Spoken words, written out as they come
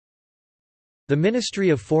The Ministry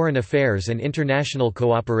of Foreign Affairs and International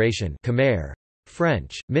Cooperation Khmer,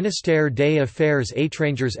 French, Ministère des Affaires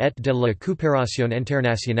étrangères et de la coopération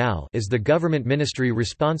internationale is the government ministry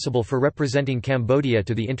responsible for representing Cambodia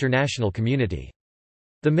to the international community.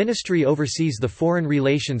 The ministry oversees the foreign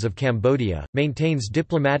relations of Cambodia, maintains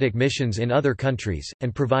diplomatic missions in other countries,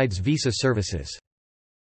 and provides visa services.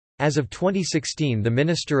 As of 2016, the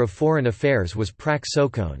Minister of Foreign Affairs was Prak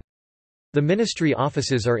Sokhonn. The ministry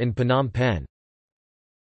offices are in Phnom Penh.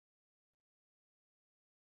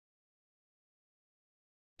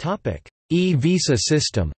 E-visa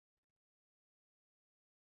system.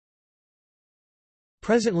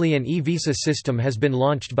 Presently an e-visa system has been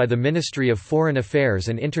launched by the Ministry of Foreign Affairs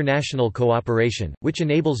and International Cooperation, which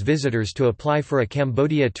enables visitors to apply for a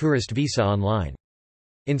Cambodia tourist visa online.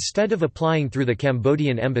 Instead of applying through the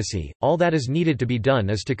Cambodian embassy, all that is needed to be done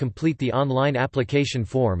is to complete the online application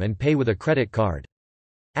form and pay with a credit card.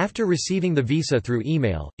 After receiving the visa through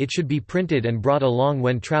email, it should be printed and brought along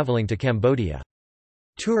when traveling to Cambodia.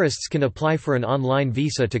 Tourists can apply for an online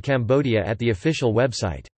visa to Cambodia at the official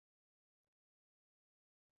website.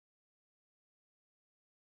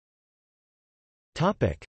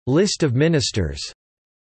 List of ministers.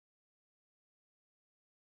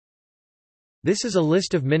 This is a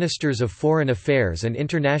list of Ministers of Foreign Affairs and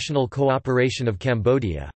International Cooperation of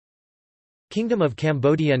Cambodia. Kingdom of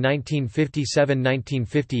Cambodia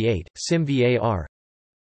 1957–1958, Sim Var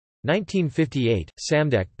 1958,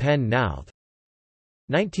 Samdech Pen Nouth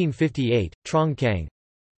 1958, Trong Kang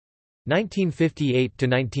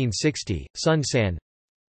 1958–1960, Sun San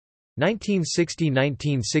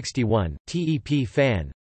 1960–1961, Tep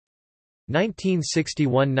Fan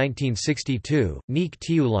 1961–1962, Neek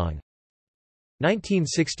Tiulong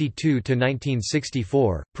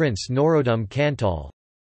 1962–1964, Prince Norodom Kantal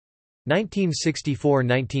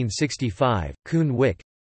 1964–1965, Kun Wik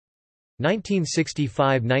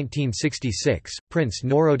 1965–1966, Prince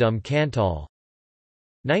Norodom Kantal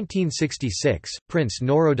 1966, Prince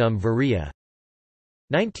Norodom Varia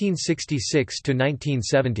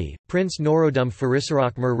 1966–1970, Prince Norodom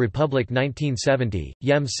Farisarokmer Republic 1970,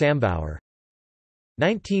 Yem Sambauer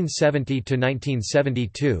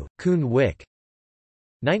 1970–1972, Kun Wik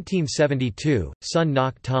 1972, Sun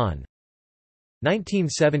Nok Ton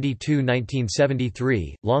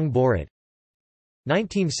 1972–1973, Long Borat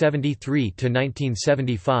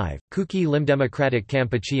 1973–1975, Kuki Lim Democratic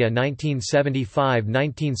Kampuchea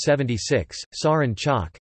 1975–1976, Saran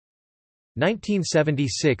Chok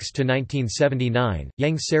 1976–1979,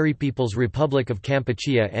 Yang Sari People's Republic of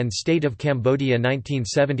Kampuchea and State of Cambodia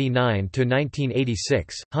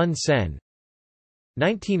 1979–1986, Hun Sen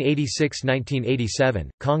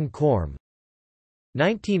 1986–1987, Kong Korm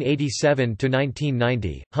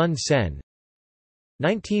 1987–1990, Hun Sen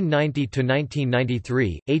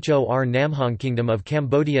 1990–1993, Hor Namhong Kingdom of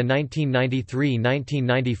Cambodia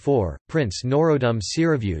 1993–1994, Prince Norodom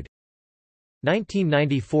Siravud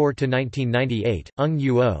 1994–1998, Ung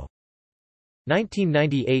Uo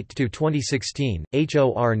 1998–2016,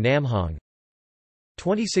 Hor Namhong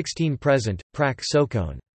 2016–present, Prak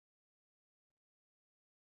Sokhonn.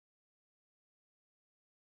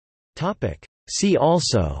 See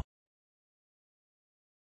also: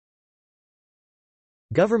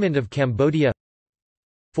 Government of Cambodia,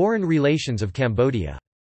 Foreign relations of Cambodia.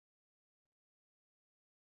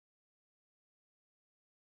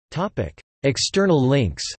 External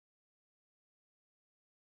links.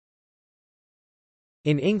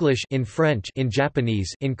 In English, in French, in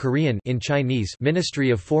Japanese, in Korean, in Chinese. Ministry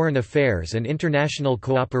of Foreign Affairs and International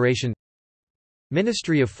Cooperation.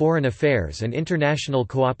 Ministry of Foreign Affairs and International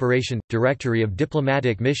Cooperation – Directory of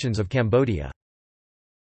Diplomatic Missions of Cambodia.